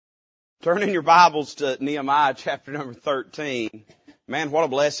Turn in your Bibles to Nehemiah chapter number 13. Man, what a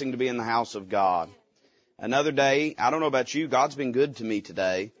blessing to be in the house of God. Another day, I don't know about you, God's been good to me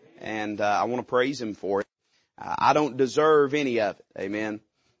today, and I want to praise Him for it. I don't deserve any of it, amen.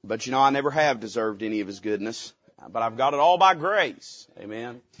 But you know, I never have deserved any of His goodness, but I've got it all by grace,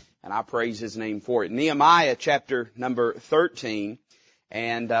 amen. And I praise His name for it. Nehemiah chapter number 13.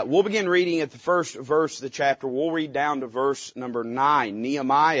 And we'll begin reading at the first verse of the chapter. We'll read down to verse number 9.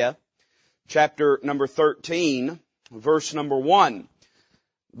 Nehemiah chapter number 13, verse number 1.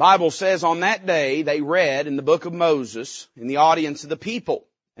 The Bible says, on that day they read in the book of Moses in the audience of the people,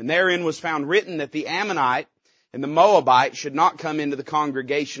 and therein was found written that the Ammonite and the Moabite should not come into the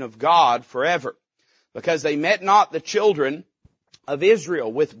congregation of God forever, because they met not the children of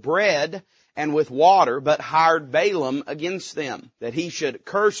Israel with bread and with water, but hired Balaam against them, that he should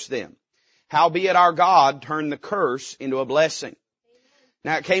curse them. Howbeit our God turned the curse into a blessing.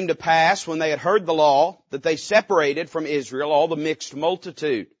 Now it came to pass, when they had heard the law, that they separated from Israel all the mixed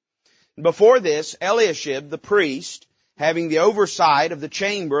multitude. And before this, Eliashib the priest, having the oversight of the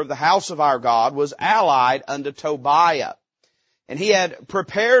chamber of the house of our God, was allied unto Tobiah. And he had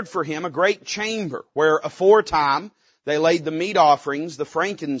prepared for him a great chamber, where aforetime they laid the meat offerings, the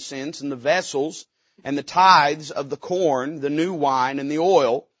frankincense, and the vessels, and the tithes of the corn, the new wine, and the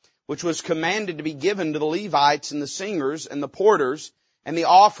oil, which was commanded to be given to the Levites and the singers and the porters, and the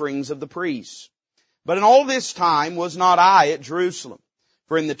offerings of the priests. But in all this time was not I at Jerusalem.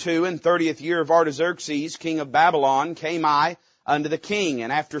 For in the 32nd year of Artaxerxes, king of Babylon, came I unto the king,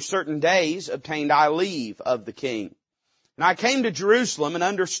 and after certain days obtained I leave of the king. And I came to Jerusalem and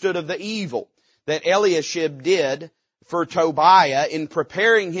understood of the evil that Eliashib did for Tobiah in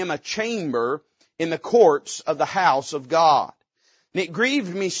preparing him a chamber in the courts of the house of God. And it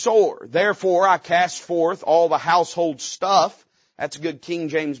grieved me sore. Therefore I cast forth all the household stuff. That's a good King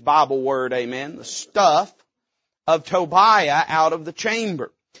James Bible word, amen. The stuff of Tobiah out of the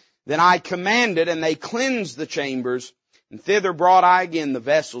chamber. Then I commanded, and they cleansed the chambers, and thither brought I again the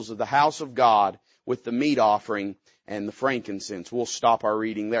vessels of the house of God with the meat offering and the frankincense. We'll stop our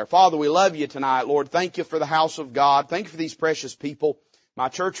reading there. Father, we love you tonight, Lord. Thank you for the house of God. Thank you for these precious people, my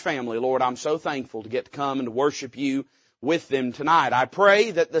church family, Lord. I'm so thankful to get to come and to worship you with them tonight. I pray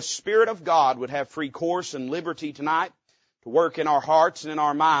that the Spirit of God would have free course and liberty tonight to work in our hearts and in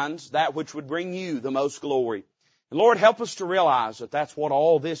our minds that which would bring you the most glory. And Lord, help us to realize that that's what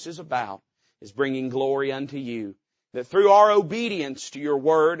all this is about, is bringing glory unto you. That through our obedience to your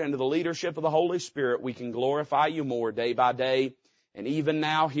word and to the leadership of the Holy Spirit, we can glorify you more day by day. And even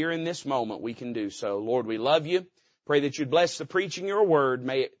now, here in this moment, we can do so. Lord, we love you. Pray that you'd bless the preaching of your word.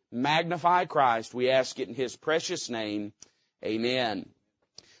 May it magnify Christ. We ask it in His precious name. Amen.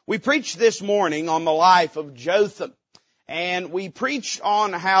 We preached this morning on the life of Jotham. And we preached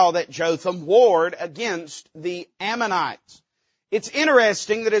on how that Jotham warred against the Ammonites. It's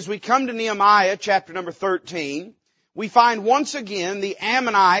interesting that as we come to Nehemiah chapter number 13, we find once again the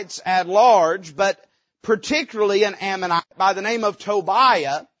Ammonites at large, but particularly an Ammonite by the name of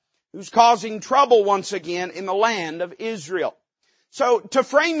Tobiah, who's causing trouble once again in the land of Israel. So to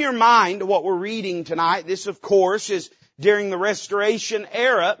frame your mind to what we're reading tonight, this of course is during the restoration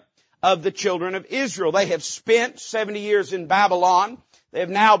era of the children of Israel. They have spent 70 years in Babylon. They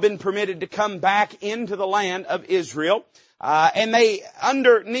have now been permitted to come back into the land of Israel. And they,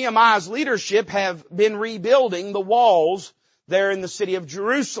 under Nehemiah's leadership, have been rebuilding the walls there in the city of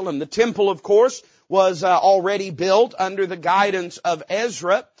Jerusalem. The temple, of course, was already built under the guidance of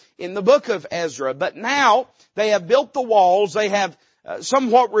Ezra in the book of Ezra. But now they have built the walls. They have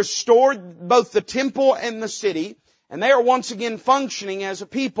somewhat restored both the temple and the city. And they are once again functioning as a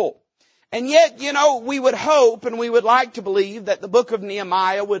people. And yet, you know, we would hope and we would like to believe that the book of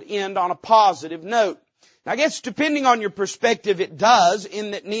Nehemiah would end on a positive note. Now, I guess depending on your perspective, it does,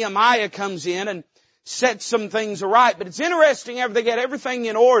 in that Nehemiah comes in and sets some things aright. But it's interesting, after they get everything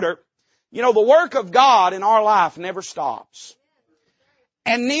in order, you know, the work of God in our life never stops.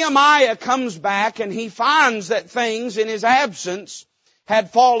 And Nehemiah comes back and he finds that things in his absence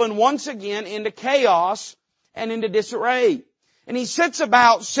had fallen once again into chaos and into disarray. And he sets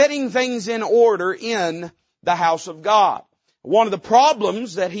about setting things in order in the house of God. One of the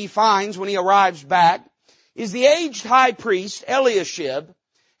problems that he finds when he arrives back is the aged high priest, Eliashib,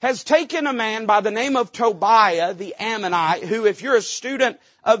 has taken a man by the name of Tobiah the Ammonite, who, if you're a student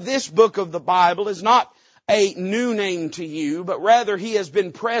of this book of the Bible, is not a new name to you, but rather he has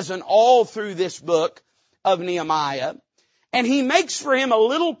been present all through this book of Nehemiah. And he makes for him a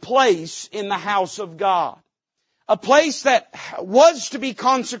little place in the house of God. A place that was to be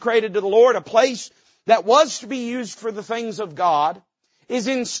consecrated to the Lord, a place that was to be used for the things of God. is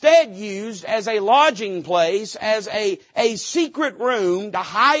instead used as a lodging place, as a secret room to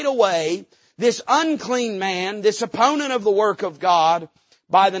hide away this unclean man, this opponent of the work of God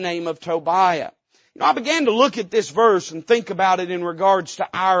by the name of Tobiah. I began to look at this verse and think about it in regards to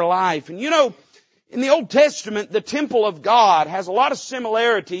our life. And in the Old Testament, the temple of God has a lot of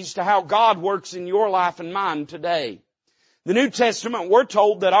similarities to how God works in your life and mine today. The New Testament, we're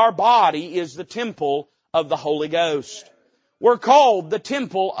told that our body is the temple of the Holy Ghost. We're called the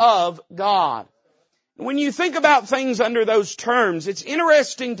temple of God. When you think about things under those terms, it's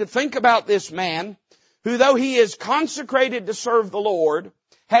interesting to think about this man who, though he is consecrated to serve the Lord,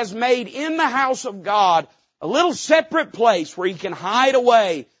 has made in the house of God a little separate place where he can hide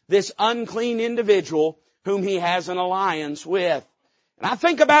away this unclean individual whom he has an alliance with. And I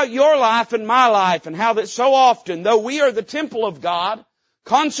think about your life and my life and how that so often, though we are the temple of God,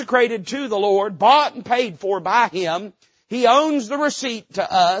 consecrated to the Lord, bought and paid for by Him, He owns the receipt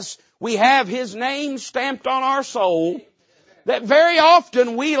to us, we have His name stamped on our soul, that very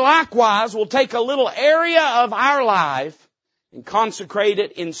often we likewise will take a little area of our life and consecrate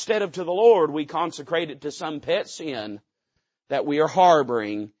it, instead of to the Lord, we consecrate it to some pet sin that we are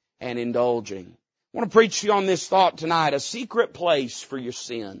harboring and indulging. I want to preach to you on this thought tonight, a secret place for your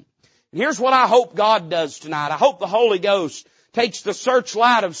sin. And here's what I hope God does tonight. I hope the Holy Ghost takes the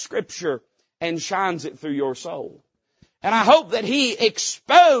searchlight of Scripture and shines it through your soul. And I hope that He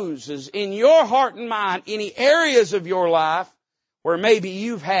exposes in your heart and mind any areas of your life where maybe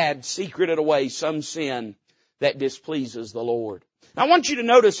you've had secreted away some sin that displeases the Lord. Now, I want you to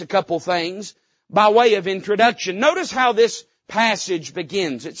notice a couple things by way of introduction. Notice how this passage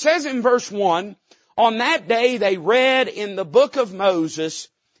begins. It says in verse 1, on that day they read in the book of Moses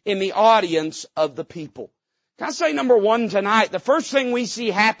in the audience of the people. Can I say number one tonight, the first thing we see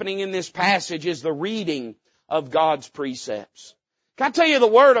happening in this passage is the reading of God's precepts. Can I tell you, the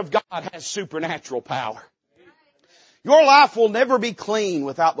Word of God has supernatural power. Your life will never be clean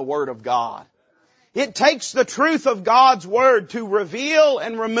without the Word of God. It takes the truth of God's Word to reveal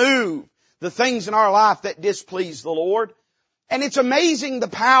and remove the things in our life that displease the Lord. And it's amazing the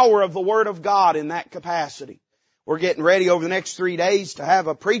power of the Word of God in that capacity. We're getting ready over the next 3 days to have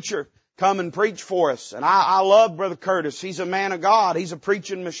a preacher come and preach for us. And I love Brother Curtis. He's a man of God. He's a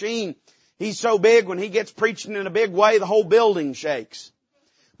preaching machine. He's so big, when he gets preaching in a big way, the whole building shakes.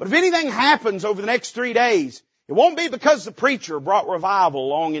 But if anything happens over the next 3 days, it won't be because the preacher brought revival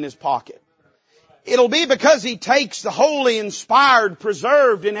along in his pocket. It'll be because he takes the holy, inspired,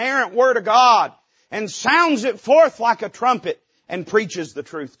 preserved, inerrant Word of God and sounds it forth like a trumpet and preaches the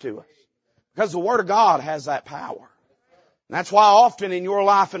truth to us. Because the Word of God has that power. And that's why often in your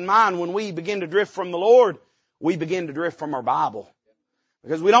life and mine, when we begin to drift from the Lord, we begin to drift from our Bible.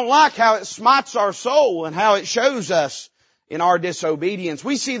 Because we don't like how it smites our soul and how it shows us in our disobedience.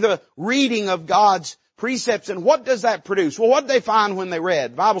 We see the reading of God's precepts, and what does that produce? Well, what did they find when they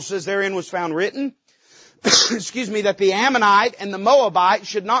read? The Bible says therein was found written, that the Ammonite and the Moabite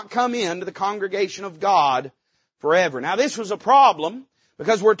should not come into the congregation of God forever. Now, this was a problem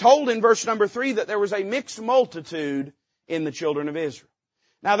because we're told in verse number 3 that there was a mixed multitude in the children of Israel.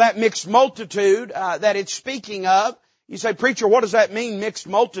 Now, that mixed multitude that it's speaking of, you say, preacher, what does that mean, mixed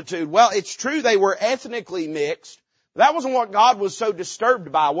multitude? Well, it's true they were ethnically mixed. But that wasn't what God was so disturbed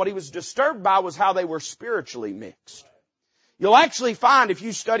by. What He was disturbed by was how they were spiritually mixed. You'll actually find, if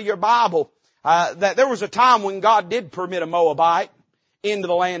you study your Bible, that there was a time when God did permit a Moabite into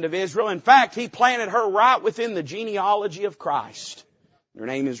the land of Israel. In fact, He planted her right within the genealogy of Christ. Her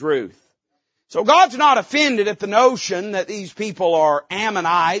name is Ruth. So God's not offended at the notion that these people are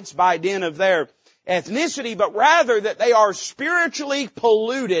Ammonites by dint of their ethnicity, but rather that they are spiritually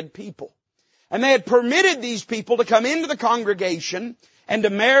polluted people. And they had permitted these people to come into the congregation and to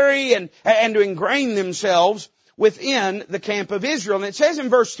marry and to ingrain themselves within the camp of Israel. And it says in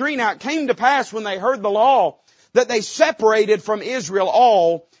verse 3, now it came to pass when they heard the law that they separated from Israel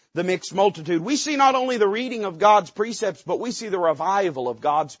all the mixed multitude. We see not only the reading of God's precepts, but we see the revival of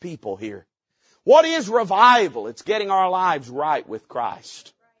God's people here. What is revival? It's getting our lives right with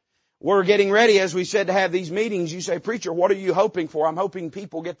Christ. We're getting ready, as we said, to have these meetings. You say, preacher, what are you hoping for? I'm hoping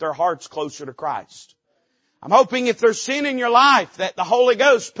people get their hearts closer to Christ. I'm hoping if there's sin in your life that the Holy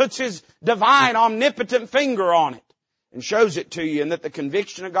Ghost puts His divine, omnipotent finger on it and shows it to you, and that the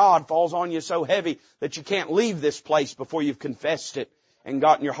conviction of God falls on you so heavy that you can't leave this place before you've confessed it and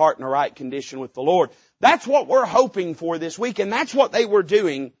gotten your heart in the right condition with the Lord. That's what we're hoping for this week, and that's what they were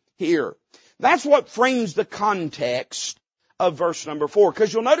doing here. That's what frames the context of verse number 4.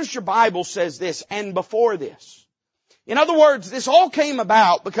 Because you'll notice your Bible says this, and before this. In other words, this all came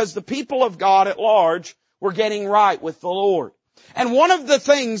about because the people of God at large were getting right with the Lord. And one of the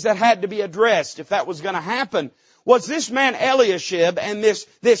things that had to be addressed, if that was going to happen, was this man Eliashib, and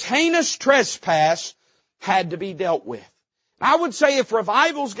this heinous trespass had to be dealt with. I would say if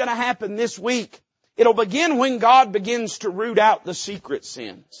revival's going to happen this week, it'll begin when God begins to root out the secret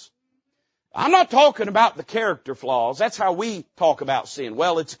sins. I'm not talking about the character flaws. That's how we talk about sin.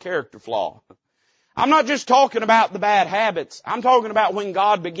 Well, it's a character flaw. I'm not just talking about the bad habits. I'm talking about when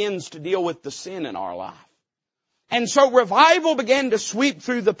God begins to deal with the sin in our life. And so revival began to sweep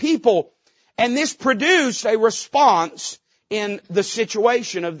through the people, and this produced a response in the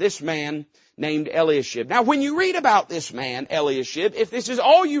situation of this man named Eliashib. Now, when you read about this man, Eliashib, if this is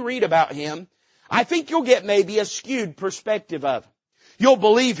all you read about him, I think you'll get maybe a skewed perspective of him. You'll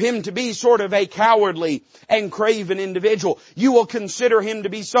believe him to be sort of a cowardly and craven individual. You will consider him to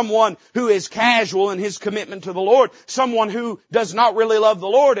be someone who is casual in his commitment to the Lord, someone who does not really love the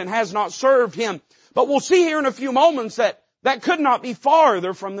Lord and has not served Him. But we'll see here in a few moments that could not be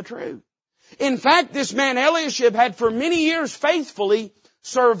farther from the truth. In fact, this man Eliashib had for many years faithfully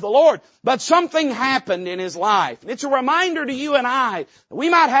served the Lord. But something happened in his life. And it's a reminder to you and I that we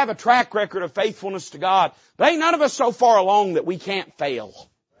might have a track record of faithfulness to God, but ain't none of us so far along that we can't fail.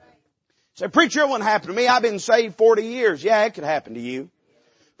 Say, preacher, it wouldn't happen to me. I've been saved 40 years. Yeah, it could happen to you.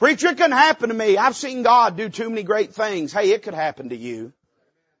 Preacher, it couldn't happen to me. I've seen God do too many great things. Hey, it could happen to you.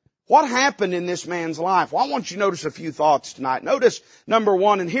 What happened in this man's life? Well, I want you to notice a few thoughts tonight. Notice, number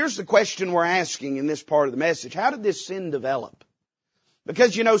one, and here's the question we're asking in this part of the message. How did this sin develop?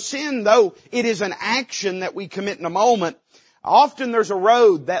 Because, sin, though it is an action that we commit in a moment, often there's a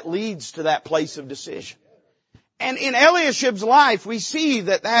road that leads to that place of decision. And in Eliashib's life, we see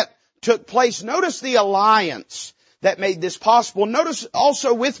that took place. Notice the alliance that made this possible. Notice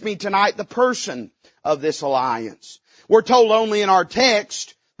also with me tonight the person of this alliance. We're told only in our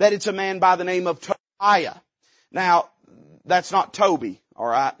text that it's a man by the name of Tobiah. Now, that's not Toby, all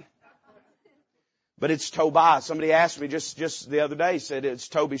right? But it's Tobiah. Somebody asked me just the other day, said, "Is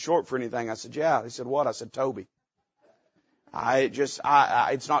Toby short for anything?" I said, "Yeah." They said, "What?" I said, "Toby." It's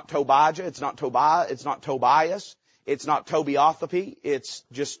not Tobijah, it's not Tobiah, it's not Tobias, it's not Tobiothope, it's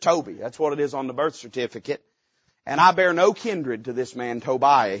just Toby. That's what it is on the birth certificate. And I bear no kindred to this man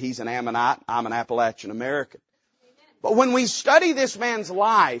Tobiah. He's an Ammonite, I'm an Appalachian American. But when we study this man's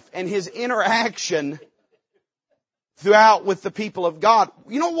life and his interaction throughout with the people of God,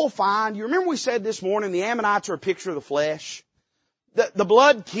 you know what we'll find? You remember we said this morning the Ammonites are a picture of the flesh? The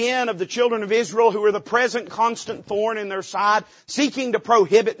blood kin of the children of Israel who are the present constant thorn in their side, seeking to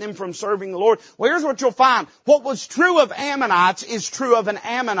prohibit them from serving the Lord. Well, here's what you'll find. What was true of Ammonites is true of an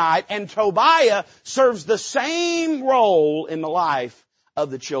Ammonite, and Tobiah serves the same role in the life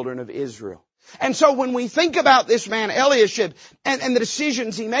of the children of Israel. And so when we think about this man Eliashib and the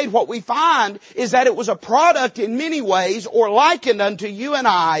decisions he made, what we find is that it was a product in many ways, or likened unto you and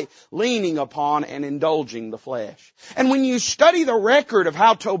I, leaning upon and indulging the flesh. And when you study the record of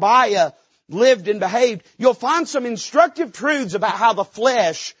how Tobiah lived and behaved, you'll find some instructive truths about how the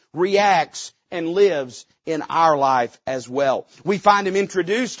flesh reacts and lives in our life as well. We find him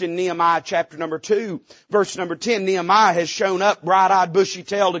introduced in Nehemiah chapter number 2, verse number 10. Nehemiah has shown up, bright-eyed,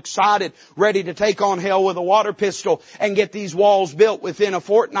 bushy-tailed, excited, ready to take on hell with a water pistol and get these walls built within a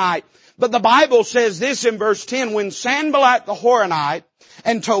fortnight. But the Bible says this in verse 10, when Sanballat the Horonite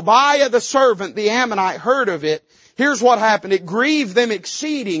and Tobiah the servant, the Ammonite, heard of it, here's what happened. It grieved them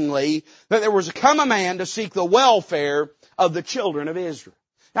exceedingly that there was come a man to seek the welfare of the children of Israel.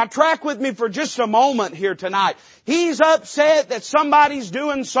 Now track with me for just a moment here tonight. He's upset that somebody's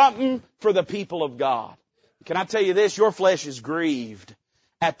doing something for the people of God. Can I tell you this? Your flesh is grieved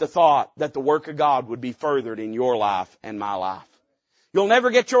at the thought that the work of God would be furthered in your life and my life. You'll never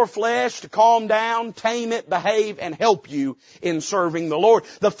get your flesh to calm down, tame it, behave, and help you in serving the Lord.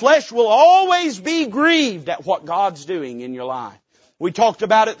 The flesh will always be grieved at what God's doing in your life. We talked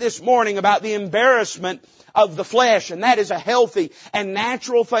about it this morning, about the embarrassment of the flesh, and that is a healthy and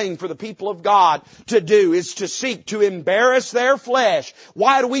natural thing for the people of God to do, is to seek to embarrass their flesh.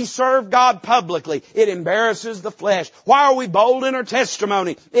 Why do we serve God publicly? It embarrasses the flesh. Why are we bold in our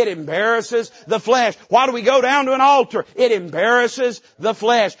testimony? It embarrasses the flesh. Why do we go down to an altar? It embarrasses the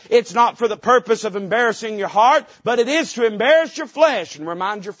flesh. It's not for the purpose of embarrassing your heart, but it is to embarrass your flesh and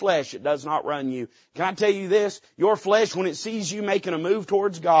remind your flesh it does not run you. Can I tell you this? Your flesh, when it sees you making a move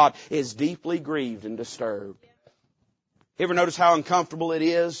towards God, is deeply grieved and disturbed. You ever notice how uncomfortable it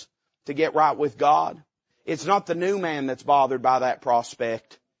is to get right with God? It's not the new man that's bothered by that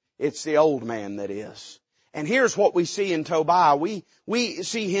prospect. It's the old man that is. And here's what we see in Tobiah. We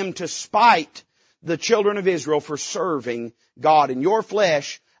see him to spite the children of Israel for serving God. And your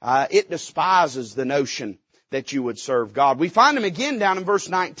flesh, it despises the notion that you would serve God. We find him again down in verse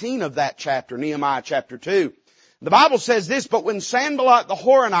 19 of that chapter, Nehemiah chapter 2. The Bible says this, "But when Sanballat the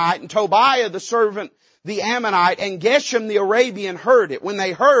Horonite and Tobiah the servant, the Ammonite, and Geshem the Arabian heard it," when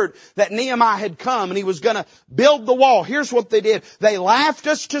they heard that Nehemiah had come and he was going to build the wall, here's what they did. They laughed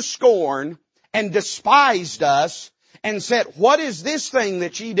us to scorn and despised us and said, "What is this thing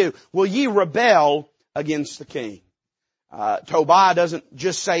that ye do? Will ye rebel against the king?" Tobiah doesn't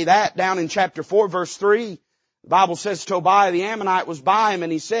just say that. Down in chapter 4, verse 3, the Bible says Tobiah the Ammonite was by him,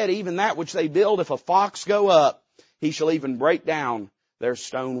 and he said, "Even that which they build, if a fox go up, he shall even break down their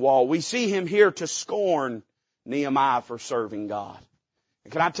stone wall." We see him here to scorn Nehemiah for serving God.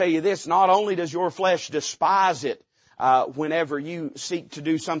 And can I tell you this? Not only does your flesh despise it whenever you seek to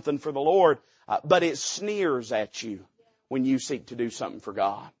do something for the Lord, but it sneers at you when you seek to do something for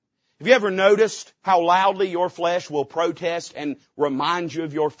God. Have you ever noticed how loudly your flesh will protest and remind you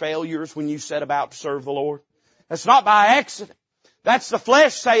of your failures when you set about to serve the Lord? That's not by accident. That's the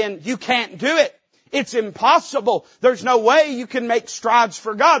flesh saying, "You can't do it. It's impossible. There's no way you can make strides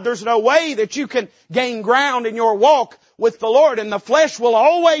for God. There's no way that you can gain ground in your walk with the Lord." And the flesh will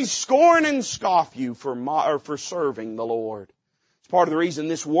always scorn and scoff you for serving the Lord. It's part of the reason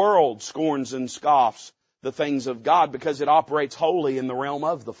this world scorns and scoffs the things of God, because it operates wholly in the realm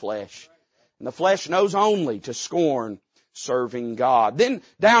of the flesh. And the flesh knows only to scorn serving God. Then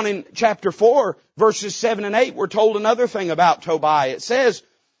down in chapter 4, verses 7 and 8, we're told another thing about Tobiah. It says,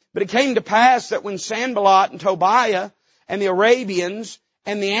 "But it came to pass that when Sanballat and Tobiah and the Arabians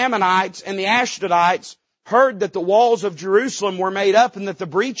and the Ammonites and the Ashdodites heard that the walls of Jerusalem were made up and that the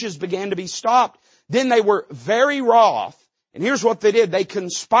breaches began to be stopped, then they were very wroth." And here's what they did. They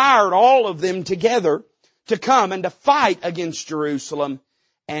conspired, all of them together, to come and to fight against Jerusalem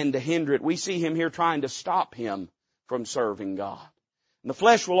and to hinder it. We see him here trying to stop him from serving God. And the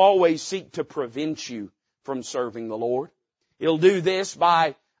flesh will always seek to prevent you from serving the Lord. It'll do this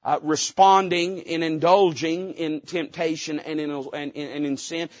by responding and indulging in temptation and in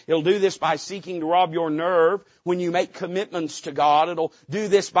sin. It'll do this by seeking to rob your nerve when you make commitments to God. It'll do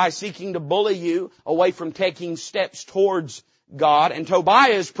this by seeking to bully you away from taking steps towards God. And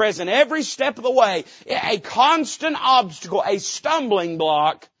Tobiah is present every step of the way, a constant obstacle, a stumbling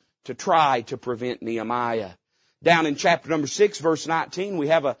block to try to prevent Nehemiah. Down in chapter number 6, verse 19, we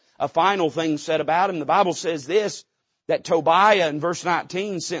have a final thing said about him. The Bible says this, that Tobiah in verse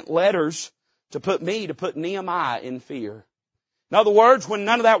 19 sent letters to put Nehemiah in fear. In other words, when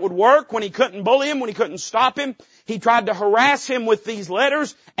none of that would work, when he couldn't bully him, when he couldn't stop him, he tried to harass him with these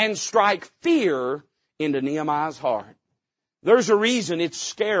letters and strike fear into Nehemiah's heart. There's a reason it's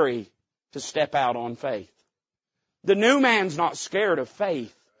scary to step out on faith. The new man's not scared of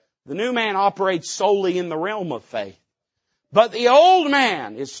faith. The new man operates solely in the realm of faith. But the old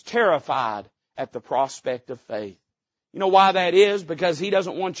man is terrified at the prospect of faith. You know why that is? Because he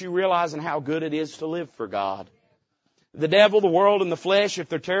doesn't want you realizing how good it is to live for God. The devil, the world, and the flesh, if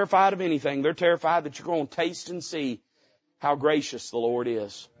they're terrified of anything, they're terrified that you're going to taste and see how gracious the Lord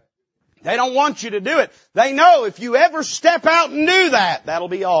is. They don't want you to do it. They know if you ever step out and do that, that'll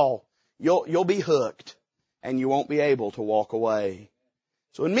be all. You'll be hooked and you won't be able to walk away.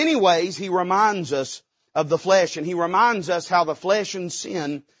 So in many ways, he reminds us of the flesh, and he reminds us how the flesh and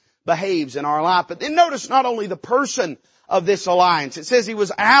sin behaves in our life. But then notice not only the person of this alliance. It says he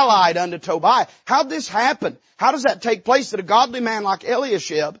was allied unto Tobiah. How'd this happen? How does that take place that a godly man like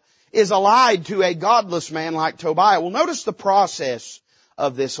Eliashib is allied to a godless man like Tobiah? Well, notice the process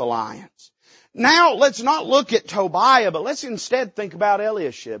of this alliance. Now, let's not look at Tobiah, but let's instead think about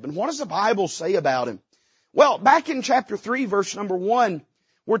Eliashib. And what does the Bible say about him? Well, back in chapter 3, verse number 1,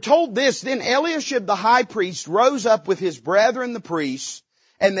 we're told this, "Then Eliashib the high priest rose up with his brethren the priests,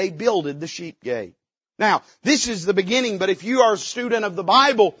 and they builded the sheep gate." Now, this is the beginning, but if you are a student of the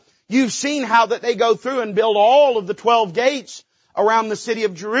Bible, you've seen how that they go through and build all of the 12 gates around the city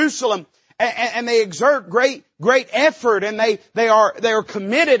of Jerusalem. And they exert great effort, and they are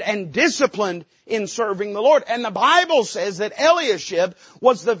committed and disciplined in serving the Lord. And the Bible says that Eliashib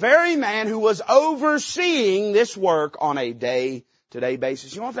was the very man who was overseeing this work on a day-to-day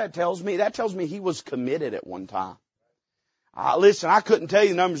basis. You know what that tells me? That tells me he was committed at one time. Listen, I couldn't tell you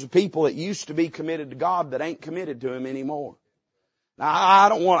the numbers of people that used to be committed to God that ain't committed to Him anymore. Now, I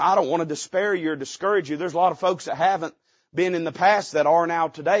don't want to despair you or discourage you. There's a lot of folks that haven't been in the past that are now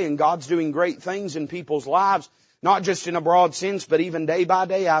today, and God's doing great things in people's lives, not just in a broad sense, but even day by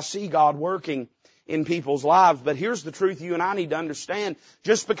day I see God working in people's lives. But here's the truth you and I need to understand.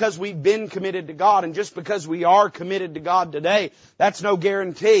 Just because we've been committed to God and just because we are committed to God today, that's no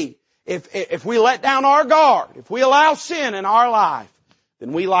guarantee. If we let down our guard, if we allow sin in our life,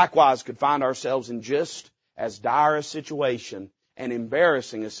 then we likewise could find ourselves in just as dire a situation and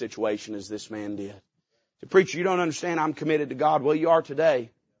embarrassing a situation as this man did. The preacher, you don't understand, I'm committed to God. Well, you are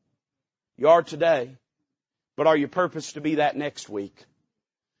today. You are today. But are you purposed to be that next week?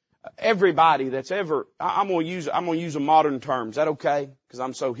 Everybody that's ever, I'm going to use a modern term. Is that okay? Because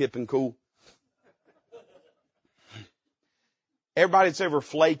I'm so hip and cool. Everybody that's ever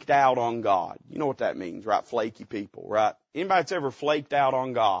flaked out on God. You know what that means, right? Flaky people, right? Anybody that's ever flaked out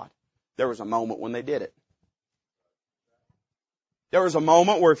on God, there was a moment when they did it. There was a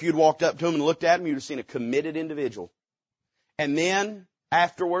moment where if you'd walked up to them and looked at them, you'd have seen a committed individual. And then,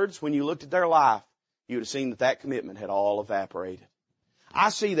 afterwards, when you looked at their life, you'd have seen that that commitment had all evaporated. I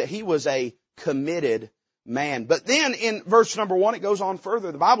see that he was a committed man. But then in verse number 1, it goes on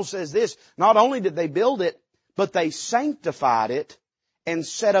further. The Bible says this, not only did they build it, but they sanctified it and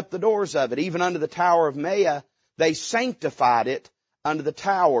set up the doors of it. Even unto the tower of Maya, they sanctified it unto the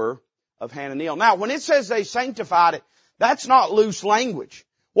tower of Hananiel. Now, when it says they sanctified it, that's not loose language.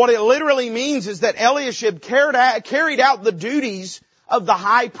 What it literally means is that Eliashib carried out the duties of the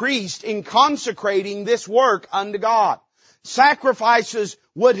high priest in consecrating this work unto God. Sacrifices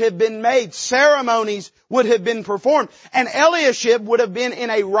would have been made. Ceremonies would have been performed. And Eliashib would have been in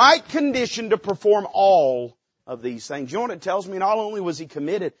a right condition to perform all of these things. You know what it tells me? Not only was he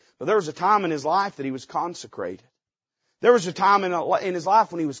committed, but there was a time in his life that he was consecrated. There was a time in his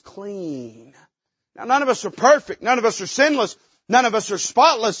life when he was clean. Now, none of us are perfect. None of us are sinless. None of us are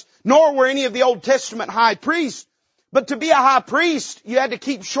spotless. Nor were any of the Old Testament high priests. But to be a high priest, you had to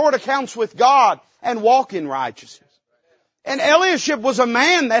keep short accounts with God and walk in righteousness. And Eliashib was a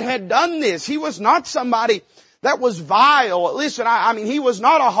man that had done this. He was not somebody that was vile. Listen, I mean, he was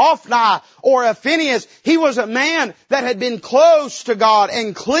not a Hophni or a Phinehas. He was a man that had been close to God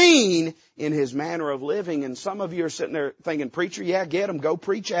and clean in his manner of living. And some of you are sitting there thinking, preacher, yeah, get him, go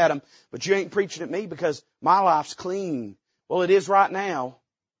preach at him. But you ain't preaching at me because my life's clean. Well, it is right now.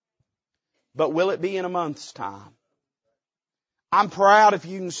 But will it be in a month's time? I'm proud if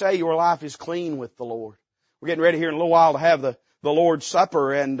you can say your life is clean with the Lord. We're getting ready here in a little while to have the Lord's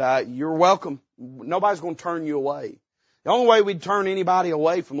Supper, and you're welcome. Nobody's going to turn you away. The only way we'd turn anybody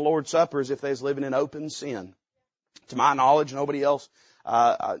away from the Lord's Supper is if they was living in open sin. To my knowledge, nobody else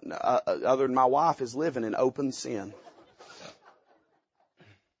other than my wife is living in open sin.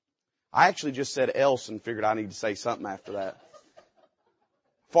 I actually just said else and figured I need to say something after that.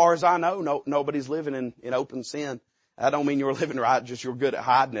 As far as I know, nobody's living in open sin. That don't mean you're living right, just you're good at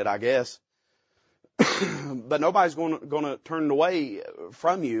hiding it, I guess. But nobody's going to turn it away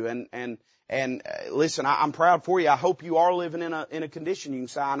from you. And listen, I'm proud for you. I hope you are living in a condition you can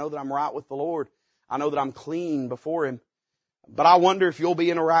say, I know that I'm right with the Lord. I know that I'm clean before Him. But I wonder if you'll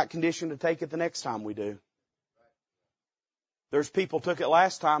be in a right condition to take it the next time we do. There's people took it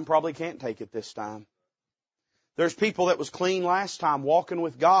last time, probably can't take it this time. There's people that was clean last time, walking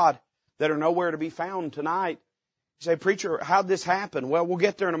with God, that are nowhere to be found tonight. You say, preacher, how'd this happen? Well, we'll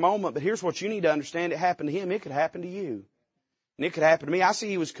get there in a moment, but here's what you need to understand. It happened to him. It could happen to you. And it could happen to me. I see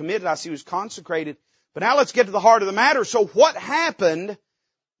he was committed. I see he was consecrated. But now let's get to the heart of the matter. So what happened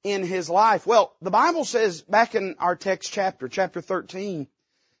in his life? Well, the Bible says back in our text chapter 13,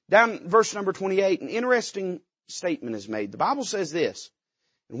 down verse number 28, an interesting statement is made. The Bible says this,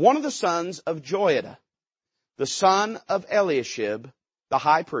 and one of the sons of Joiada, the son of Eliashib, the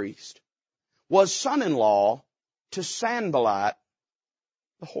high priest, was son-in-law to Sanballat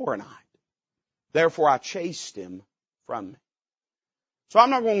the Horonite. Therefore I chased him from me. So I'm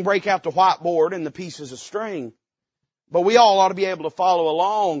not going to break out the whiteboard and the pieces of string, but we all ought to be able to follow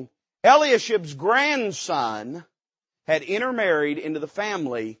along. Eliashib's grandson had intermarried into the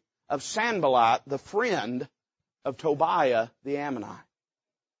family of Sanballat, the friend of Tobiah the Ammonite.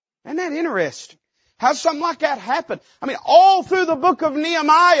 Isn't that interesting? How something like that happened? I mean, all through the book of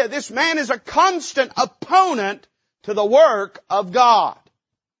Nehemiah, this man is a constant opponent to the work of God.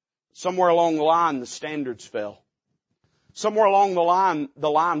 Somewhere along the line, the standards fell. Somewhere along the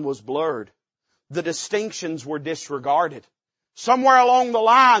line was blurred. The distinctions were disregarded. Somewhere along the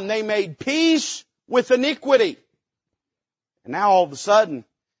line, they made peace with iniquity. And now all of a sudden,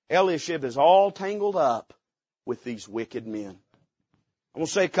 Eliashib is all tangled up with these wicked men. I'm going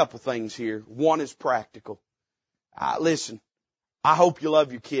to say a couple things here. One is practical. Listen, I hope you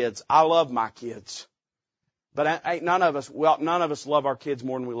love your kids. I love my kids. But ain't none of us love our kids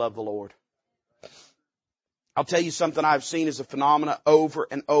more than we love the Lord. I'll tell you something I've seen as a phenomena over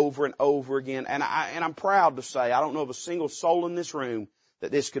and over and over again. And I'm proud to say, I don't know of a single soul in this room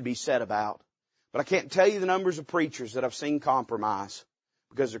that this could be said about. But I can't tell you the numbers of preachers that I've seen compromise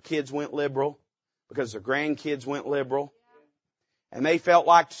because their kids went liberal, because their grandkids went liberal. and they felt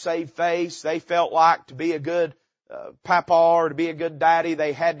like to save face, they felt like to be a good papa or to be a good daddy,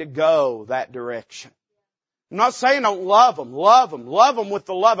 they had to go that direction. I'm not saying don't love them. Love them. Love them with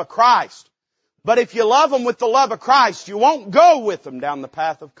the love of Christ. But if you love them with the love of Christ, you won't go with them down the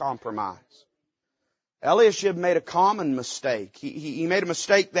path of compromise. Eliashib made a common mistake. He made a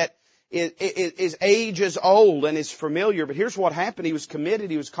mistake that is age is old and is familiar. But here's what happened. He was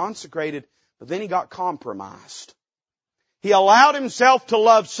committed. He was consecrated. But then he got compromised. He allowed himself to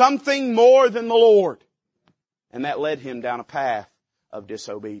love something more than the Lord. And that led him down a path of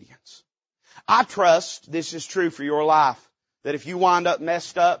disobedience. I trust this is true for your life. That if you wind up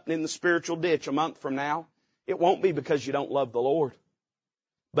messed up in the spiritual ditch a month from now, it won't be because you don't love the Lord.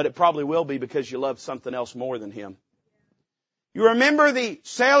 But it probably will be because you love something else more than Him. You remember the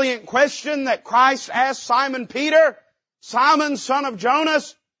salient question that Christ asked Simon Peter? Simon, son of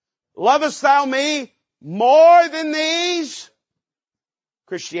Jonas, lovest thou me more than these?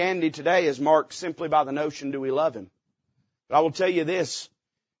 Christianity today is marked simply by the notion, do we love Him? But I will tell you this,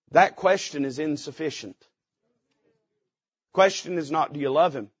 that question is insufficient. The question is not, do you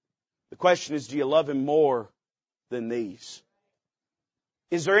love Him? The question is, do you love Him more than these?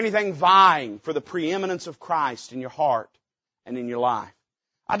 Is there anything vying for the preeminence of Christ in your heart and in your life?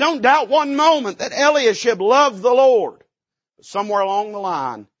 I don't doubt one moment that Eliashib loved the Lord. But somewhere along the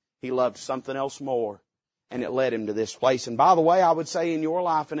line, he loved something else more. And it led him to this place. And by the way, I would say in your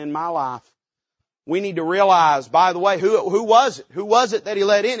life and in my life, we need to realize, by the way, who was it? Who was it that he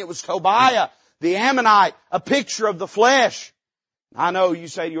led in? It was Tobiah, the Ammonite, a picture of the flesh. I know you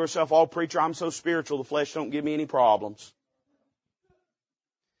say to yourself, oh preacher, I'm so spiritual, the flesh don't give me any problems.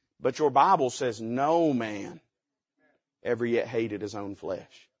 But your Bible says no man ever yet hated his own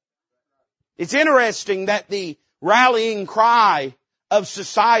flesh. It's interesting that the rallying cry of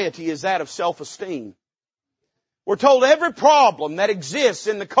society is that of self-esteem. We're told every problem that exists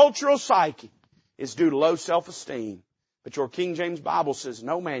in the cultural psyche is due to low self-esteem. But your King James Bible says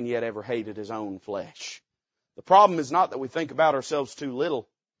no man yet ever hated his own flesh. The problem is not that we think about ourselves too little.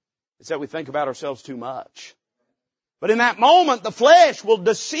 It's that we think about ourselves too much. But in that moment, the flesh will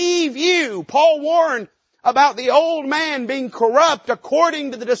deceive you. Paul warned about the old man being corrupt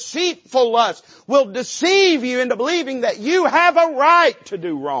according to the deceitful lust. Will deceive you into believing that you have a right to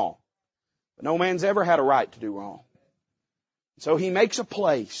do wrong. But no man's ever had a right to do wrong. So he makes a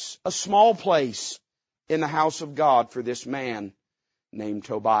place, a small place in the house of God for this man named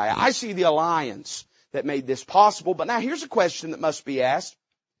Tobiah. I see the alliance that made this possible. But now here's a question that must be asked.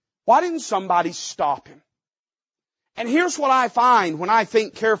 Why didn't somebody stop him? And here's what I find when I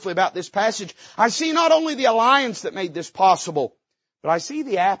think carefully about this passage. I see not only the alliance that made this possible, but I see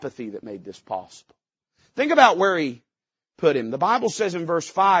the apathy that made this possible. Think about where he put him. The Bible says in verse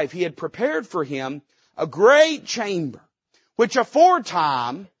 5, he had prepared for him a great chamber, which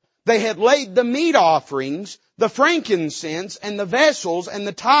aforetime they had laid the meat offerings, the frankincense, and the vessels, and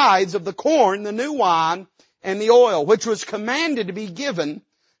the tithes of the corn, the new wine, and the oil, which was commanded to be given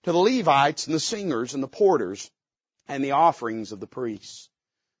to the Levites and the singers and the porters, and the offerings of the priests.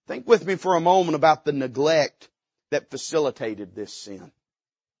 Think with me for a moment about the neglect that facilitated this sin.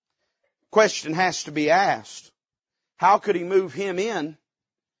 Question has to be asked. How could he move him in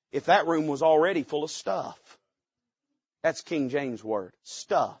if that room was already full of stuff? That's King James word,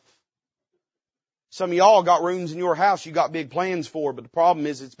 stuff. Some of y'all got rooms in your house you got big plans for, but the problem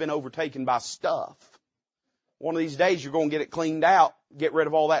is it's been overtaken by stuff. One of these days you're going to get it cleaned out, get rid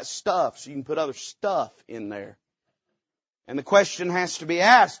of all that stuff so you can put other stuff in there. And the question has to be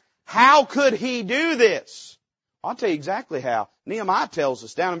asked, how could he do this? I'll tell you exactly how. Nehemiah tells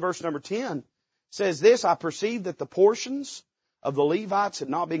us down in verse number 10, says this, I perceived that the portions of the Levites had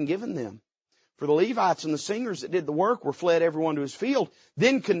not been given them. For the Levites and the singers that did the work were fled everyone to his field.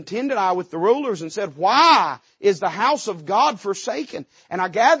 Then contended I with the rulers and said, why is the house of God forsaken? And I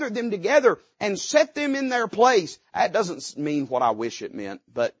gathered them together and set them in their place. That doesn't mean what I wish it meant,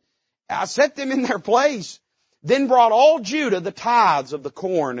 but I set them in their place. Then brought all Judah the tithes of the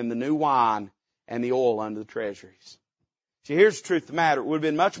corn and the new wine and the oil unto the treasuries. See, here's the truth of the matter. It would have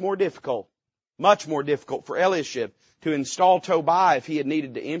been much more difficult for Eliashib to install Tobiah if he had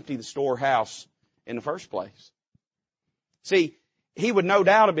needed to empty the storehouse in the first place. See, he would no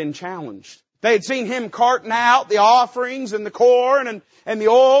doubt have been challenged. They had seen him carting out the offerings and the corn and the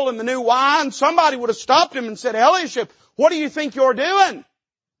oil and the new wine. Somebody would have stopped him and said, Eliashib, what do you think you're doing?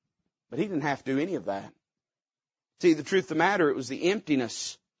 But he didn't have to do any of that. See, the truth of the matter, it was the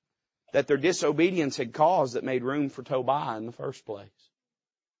emptiness that their disobedience had caused that made room for Tobiah in the first place.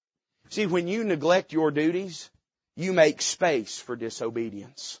 See, when you neglect your duties, you make space for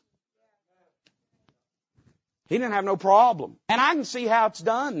disobedience. He didn't have no problem. And I can see how it's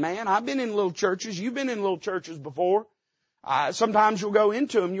done, man. I've been in little churches. You've been in little churches before. Sometimes you'll go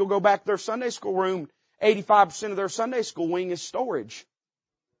into them. You'll go back to their Sunday school room. 85% of their Sunday school wing is storage.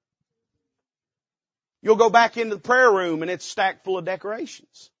 You'll go back into the prayer room and it's stacked full of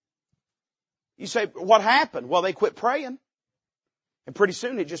decorations. You say, what happened? Well, they quit praying. And pretty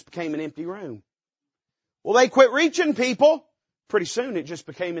soon it just became an empty room. Well, they quit reaching people. Pretty soon it just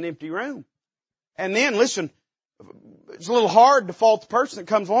became an empty room. And then, listen, it's a little hard to fault the person that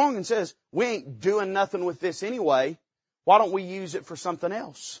comes along and says, we ain't doing nothing with this anyway. Why don't we use it for something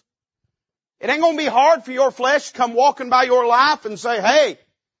else? It ain't going to be hard for your flesh to come walking by your life and say, hey,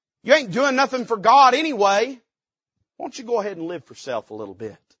 you ain't doing nothing for God anyway. Why don't you go ahead and live for self a little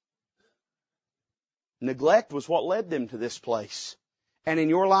bit? Neglect was what led them to this place. And in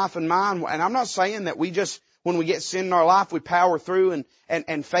your life and mine, and I'm not saying that we just, when we get sin in our life, we power through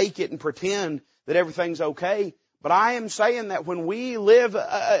and fake it and pretend that everything's okay. But I am saying that when we live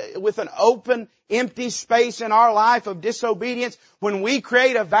with an open, empty space in our life of disobedience, when we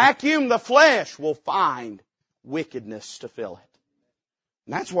create a vacuum, the flesh will find wickedness to fill it.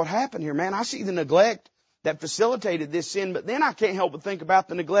 And that's what happened here, man. I see the neglect that facilitated this sin, but then I can't help but think about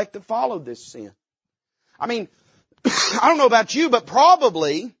the neglect that followed this sin. I mean, I don't know about you, but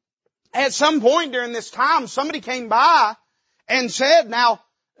probably at some point during this time, somebody came by and said, now,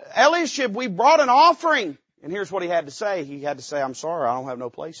 Eliashib, we brought an offering. And here's what he had to say. He had to say, I'm sorry, I don't have no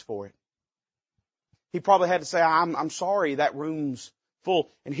place for it. He probably had to say, I'm sorry, that room's full.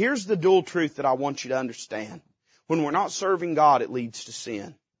 And here's the dual truth that I want you to understand. When we're not serving God, it leads to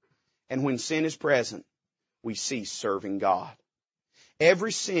sin. And when sin is present, we cease serving God.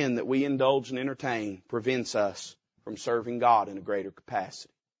 Every sin that we indulge and entertain prevents us from serving God in a greater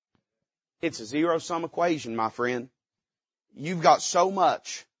capacity. It's a zero-sum equation, my friend. You've got so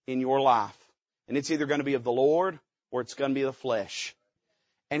much in your life, and it's either going to be of the Lord or it's going to be of the flesh.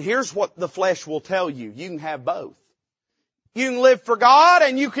 And here's what the flesh will tell you. You can have both. You can live for God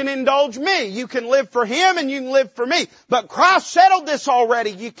and you can indulge me. You can live for Him and you can live for me. But Christ settled this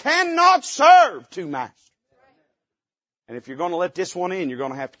already. You cannot serve two masters. And if you're going to let this one in, you're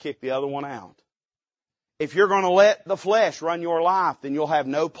going to have to kick the other one out. If you're going to let the flesh run your life, then you'll have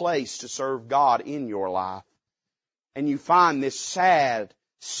no place to serve God in your life. And you find this sad,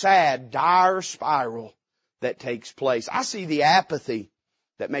 dire spiral that takes place. I see the apathy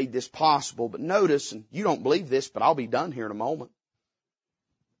that made this possible. But notice, and you don't believe this, but I'll be done here in a moment.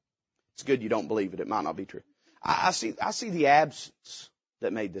 It's good you don't believe it. It might not be true. I see the absence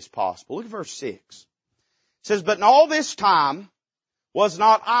that made this possible. Look at verse 6. It says, but in all this time was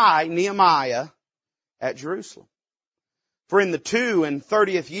not I, Nehemiah, at Jerusalem. For in the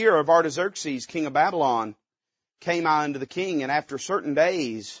 32nd year of Artaxerxes, king of Babylon, came I unto the king, and after certain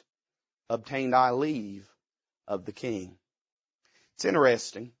days obtained I leave of the king. It's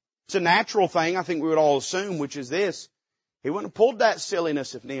interesting. It's a natural thing, I think we would all assume, which is this. He wouldn't have pulled that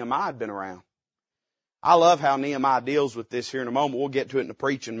silliness if Nehemiah had been around. I love how Nehemiah deals with this here in a moment. We'll get to it in the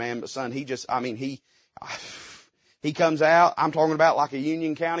preaching, man. But son, he comes out, I'm talking about like a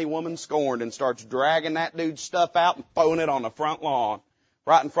Union County woman scorned, and starts dragging that dude's stuff out and throwing it on the front lawn.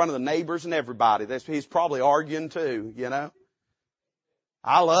 Right in front of the neighbors and everybody. He's probably arguing too, you know.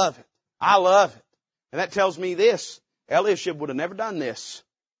 I love it. I love it. And that tells me this. Eliashib would have never done this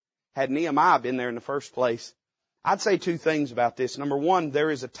had Nehemiah been there in the first place. I'd say two things about this. Number one,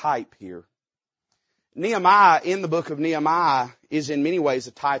 there is a type here. Nehemiah, in the book of Nehemiah, is in many ways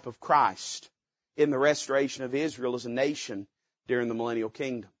a type of Christ in the restoration of Israel as a nation during the millennial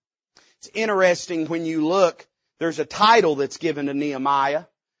kingdom. It's interesting when you look. There's a title that's given to Nehemiah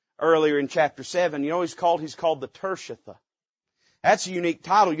earlier in chapter 7. You know he's called the Tirshatha. That's a unique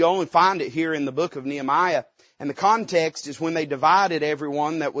title. You only find it here in the book of Nehemiah. And the context is when they divided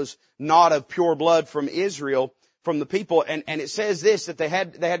everyone that was not of pure blood from Israel, from the people. And it says this, that they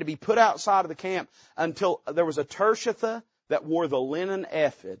had to be put outside of the camp until there was a Tirshatha that wore the linen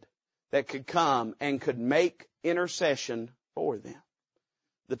ephod that could come and could make intercession for them.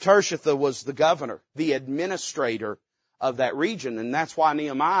 The Tirshatha was the governor, the administrator of that region. And that's why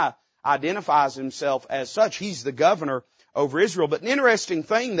Nehemiah identifies himself as such. He's the governor over Israel. But an interesting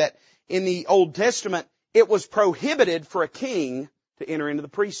thing that in the Old Testament, it was prohibited for a king to enter into the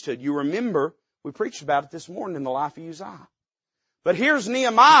priesthood. You remember, we preached about it this morning in the life of Uzziah. But here's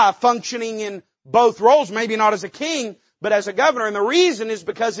Nehemiah functioning in both roles, maybe not as a king, but as a governor. And the reason is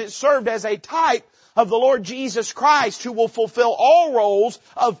because it served as a type of the Lord Jesus Christ, who will fulfill all roles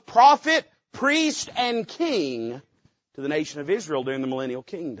of prophet, priest, and king to the nation of Israel during the millennial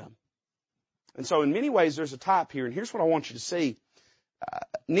kingdom. And so in many ways there's a type here. And here's what I want you to see.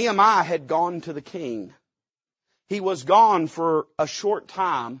 Nehemiah had gone to the king. he was gone for a short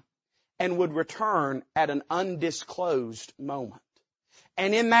time and would return at an undisclosed moment.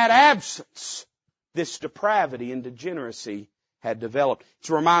 And in that absence, this depravity and degeneracy had developed. It's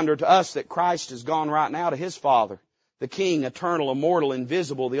a reminder to us that Christ has gone right now to His Father, the King, eternal, immortal,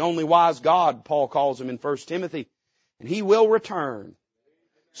 invisible, the only wise God, Paul calls Him in 1 Timothy. And He will return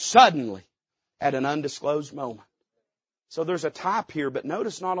suddenly at an undisclosed moment. So there's a type here, but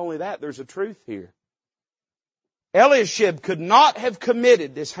notice not only that, there's a truth here. Eliashib could not have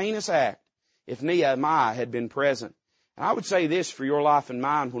committed this heinous act if Nehemiah had been present. And I would say this for your life and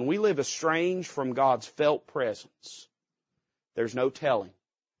mine, when we live estranged from God's felt presence, there's no telling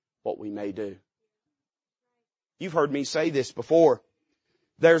what we may do. You've heard me say this before.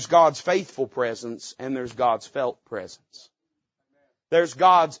 There's God's faithful presence and there's God's felt presence. There's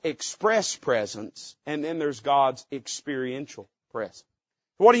God's express presence and then there's God's experiential presence.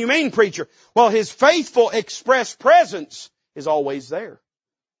 What do you mean, preacher? Well, His faithful express presence is always there.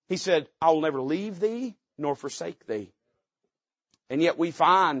 He said, I will never leave thee nor forsake thee. And yet we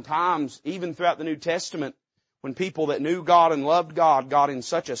find times, even throughout the New Testament, when people that knew God and loved God got in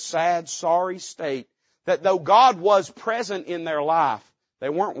such a sad, sorry state that though God was present in their life, they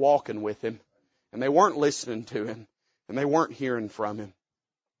weren't walking with Him, and they weren't listening to Him, and they weren't hearing from Him.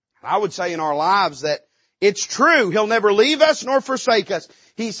 I would say in our lives that it's true. He'll never leave us nor forsake us.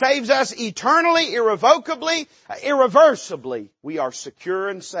 He saves us eternally, irrevocably, irreversibly. We are secure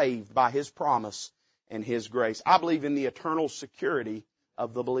and saved by His promise and His grace. I believe in the eternal security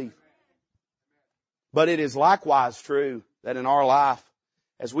of the believer. But it is likewise true that in our life,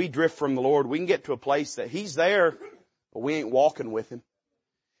 as we drift from the Lord, we can get to a place that He's there, but we ain't walking with Him.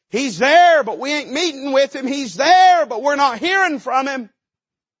 He's there, but we ain't meeting with Him. He's there, but we're not hearing from Him.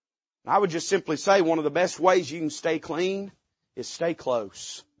 I would just simply say one of the best ways you can stay clean is stay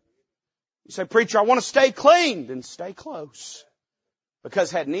close. You say, preacher, I want to stay clean. Then stay close.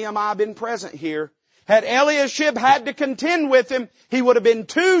 Because had Nehemiah been present here, had Eliashib had to contend with him, he would have been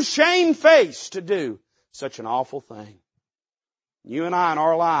too shamefaced to do such an awful thing. You and I in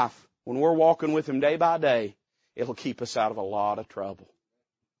our life, when we're walking with Him day by day, it'll keep us out of a lot of trouble.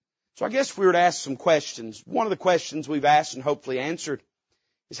 So I guess if we were to ask some questions, one of the questions we've asked and hopefully answered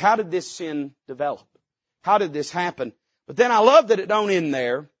is how did this sin develop? How did this happen? But then I love that it don't end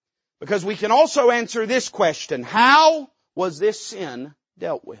there, because we can also answer this question. How was this sin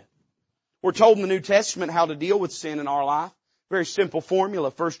dealt with? We're told in the New Testament how to deal with sin in our life. Very simple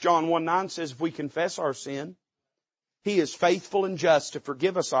formula. 1 John 1:9 says if we confess our sin, He is faithful and just to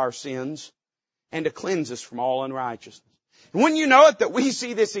forgive us our sins and to cleanse us from all unrighteousness. And when you know it, that we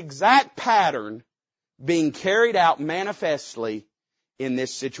see this exact pattern being carried out manifestly in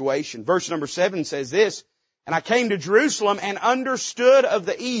this situation. Verse number 7 says this, and I came to Jerusalem and understood of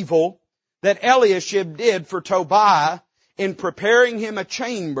the evil that Eliashib did for Tobiah in preparing him a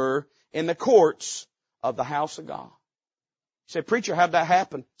chamber in the courts of the house of God. You say, preacher, how'd that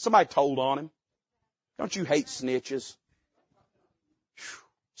happen? Somebody told on him. Don't you hate snitches?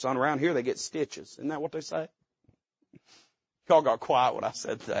 Son, around here they get stitches. Isn't that what they say? Y'all got quiet when I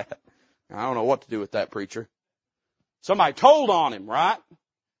said that. I don't know what to do with that, preacher. Somebody told on him, right?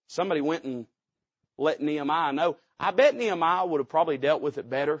 Somebody went and let Nehemiah know. I bet Nehemiah would have probably dealt with it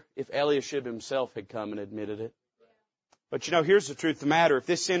better if Eliashib himself had come and admitted it. But you know, here's the truth of the matter. If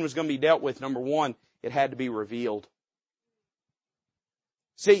this sin was going to be dealt with, number one, it had to be revealed.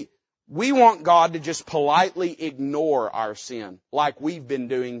 See, we want God to just politely ignore our sin like we've been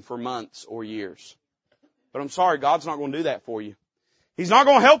doing for months or years. But I'm sorry, God's not going to do that for you. He's not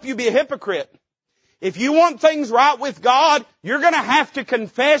going to help you be a hypocrite. If you want things right with God, you're going to have to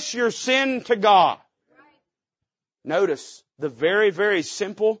confess your sin to God. Notice the very, very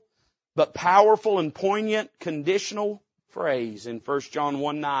simple but powerful and poignant conditional phrase in 1 John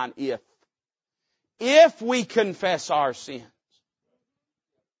 1:9, if. If we confess our sins.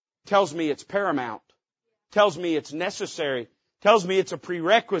 Tells me it's paramount. Tells me it's necessary. Tells me it's a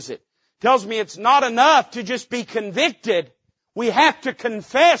prerequisite. Tells me it's not enough to just be convicted. We have to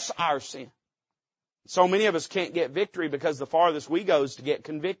confess our sin. So many of us can't get victory because the farthest we go is to get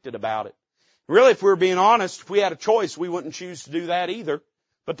convicted about it. Really, if we were being honest, if we had a choice, we wouldn't choose to do that either.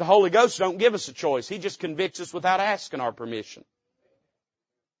 But the Holy Ghost don't give us a choice. He just convicts us without asking our permission.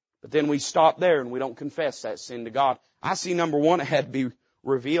 But then we stop there and we don't confess that sin to God. I see number one, it had to be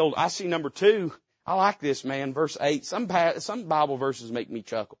revealed. I see number two, I like this, man, verse 8. Some Bible verses make me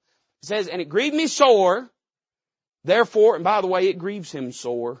chuckle. It says, and it grieved me sore, therefore, and by the way, it grieves Him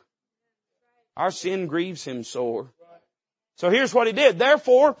sore. Our sin grieves Him sore. So here's what He did.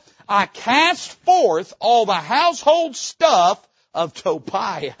 Therefore, I cast forth all the household stuff of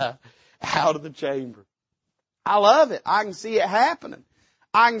Tobiah out of the chamber. I love it. I can see it happening.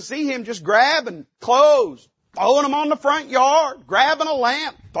 I can see him just grabbing clothes, throwing them on the front yard, grabbing a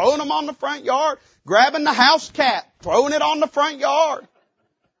lamp, throwing them on the front yard, grabbing the house cat, throwing it on the front yard.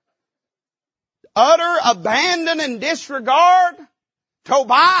 Utter abandon and disregard.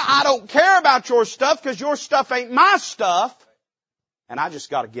 Tobiah, I don't care about your stuff because your stuff ain't my stuff. And I just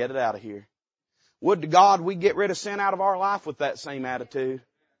got to get it out of here. Would to God we get rid of sin out of our life with that same attitude.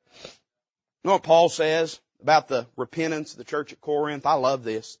 You know what Paul says about the repentance of the church at Corinth? I love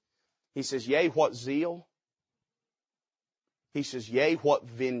this. He says, yea, what zeal. He says, yea, what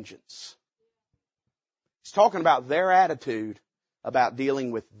vengeance. He's talking about their attitude about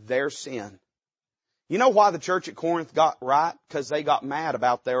dealing with their sin. You know why the church at Corinth got right? Because they got mad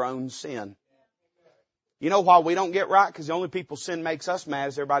about their own sin. You know why we don't get right? Because the only people sin makes us mad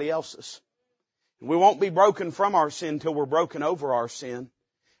is everybody else's. We won't be broken from our sin till we're broken over our sin.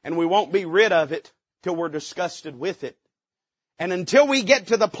 And we won't be rid of it till we're disgusted with it. And until we get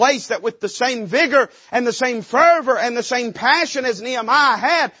to the place that with the same vigor and the same fervor and the same passion as Nehemiah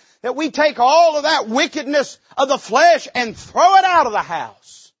had, that we take all of that wickedness of the flesh and throw it out of the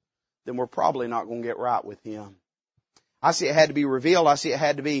house, then we're probably not going to get right with Him. I see it had to be revealed. I see it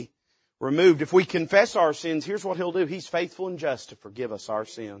had to be removed. If we confess our sins, here's what He'll do. He's faithful and just to forgive us our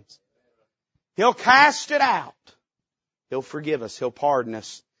sins. He'll cast it out. He'll forgive us. He'll pardon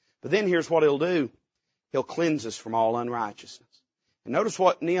us. But then here's what He'll do. He'll cleanse us from all unrighteousness. And notice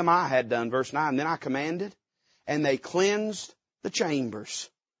what Nehemiah had done, verse 9. Then I commanded, and they cleansed the chambers.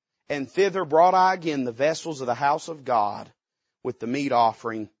 And thither brought I again the vessels of the house of God with the meat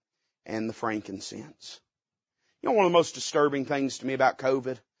offering and the frankincense. You know, one of the most disturbing things to me about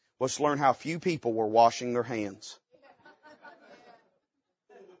COVID was to learn how few people were washing their hands.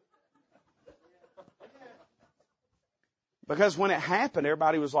 Because when it happened,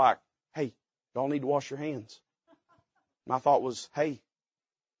 everybody was like, hey, y'all need to wash your hands. My thought was, hey,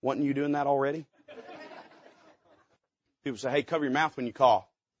 wasn't you doing that already? People say, hey, cover your mouth when you cough.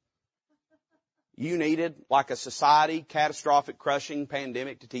 You needed, like a society, catastrophic, crushing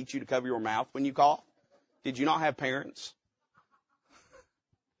pandemic to teach you to cover your mouth when you cough? Did you not have parents?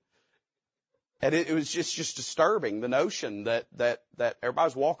 And it was just disturbing, the notion that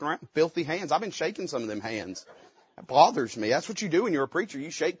everybody's walking around with filthy hands. I've been shaking some of them hands. That bothers me. That's what you do when you're a preacher.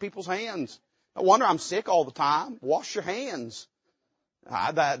 You shake people's hands. No wonder I'm sick all the time. Wash your hands.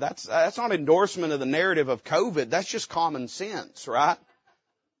 That's not endorsement of the narrative of COVID. That's just common sense, right?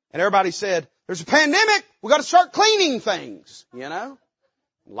 And everybody said, there's a pandemic. We got to start cleaning things, you know.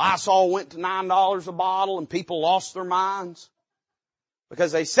 Lysol went to $9 a bottle and people lost their minds.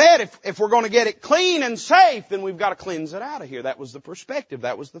 Because they said if we're going to get it clean and safe, then we've got to cleanse it out of here. That was the perspective.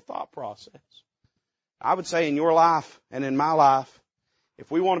 That was the thought process. I would say in your life and in my life, if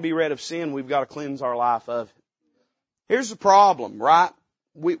we want to be rid of sin, we've got to cleanse our life of it. Here's the problem, right?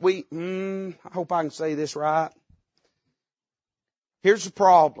 I hope I can say this right. Here's the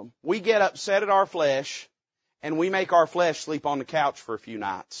problem. We get upset at our flesh and we make our flesh sleep on the couch for a few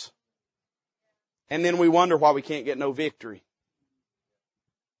nights. And then we wonder why we can't get no victory.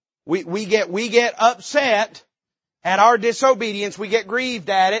 We get upset at our disobedience. We get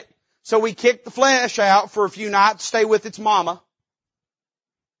grieved at it. So we kick the flesh out for a few nights, stay with its mama.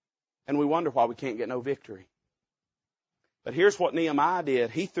 And we wonder why we can't get no victory. But here's what Nehemiah did.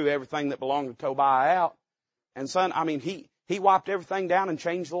 He threw everything that belonged to Tobiah out. And he wiped everything down and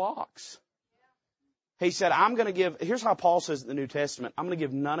changed the locks. He said, here's how Paul says in the New Testament, I'm going to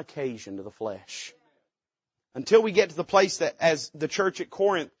give none occasion to the flesh. Until we get to the place that as the church at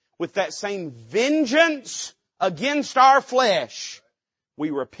Corinth, with that same vengeance against our flesh, we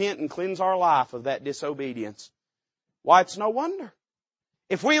repent and cleanse our life of that disobedience. Why, it's no wonder.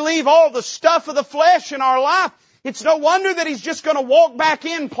 If we leave all the stuff of the flesh in our life, it's no wonder that He's just going to walk back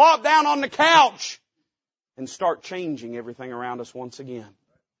in, plop down on the couch, and start changing everything around us once again.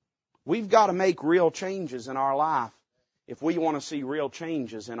 We've got to make real changes in our life if we want to see real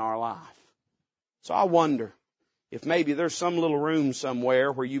changes in our life. So I wonder if maybe there's some little room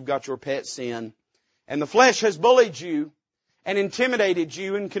somewhere where you've got your pet sin, and the flesh has bullied you and intimidated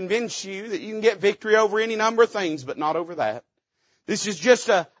you and convinced you that you can get victory over any number of things, but not over that. This is just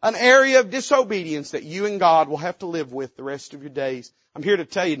an area of disobedience that you and God will have to live with the rest of your days. I'm here to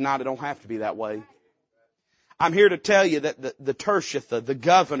tell you tonight it don't have to be that way. I'm here to tell you that the Tershitha, the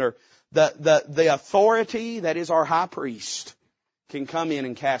governor, the authority that is our high priest can come in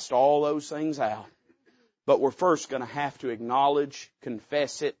and cast all those things out. But we're first going to have to acknowledge,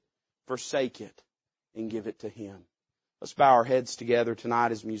 confess it, forsake it, and give it to Him. Let's bow our heads together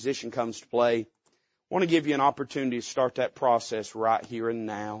tonight as a musician comes to play. I want to give you an opportunity to start that process right here and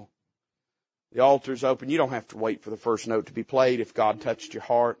now. The altar's open. You don't have to wait for the first note to be played if God touched your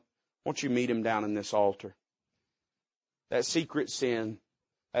heart. Won't you meet Him down in this altar? That secret sin,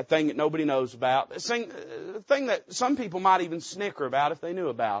 that thing that nobody knows about, the thing that some people might even snicker about if they knew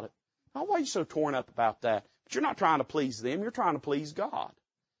about it. Oh, why are you so torn up about that? But you're not trying to please them. You're trying to please God.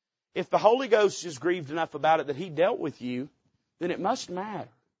 If the Holy Ghost is grieved enough about it that He dealt with you, then it must matter.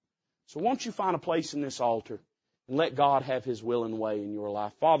 So won't you find a place in this altar and let God have His will and way in your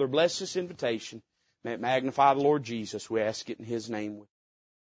life. Father, bless this invitation. May it magnify the Lord Jesus. We ask it in His name.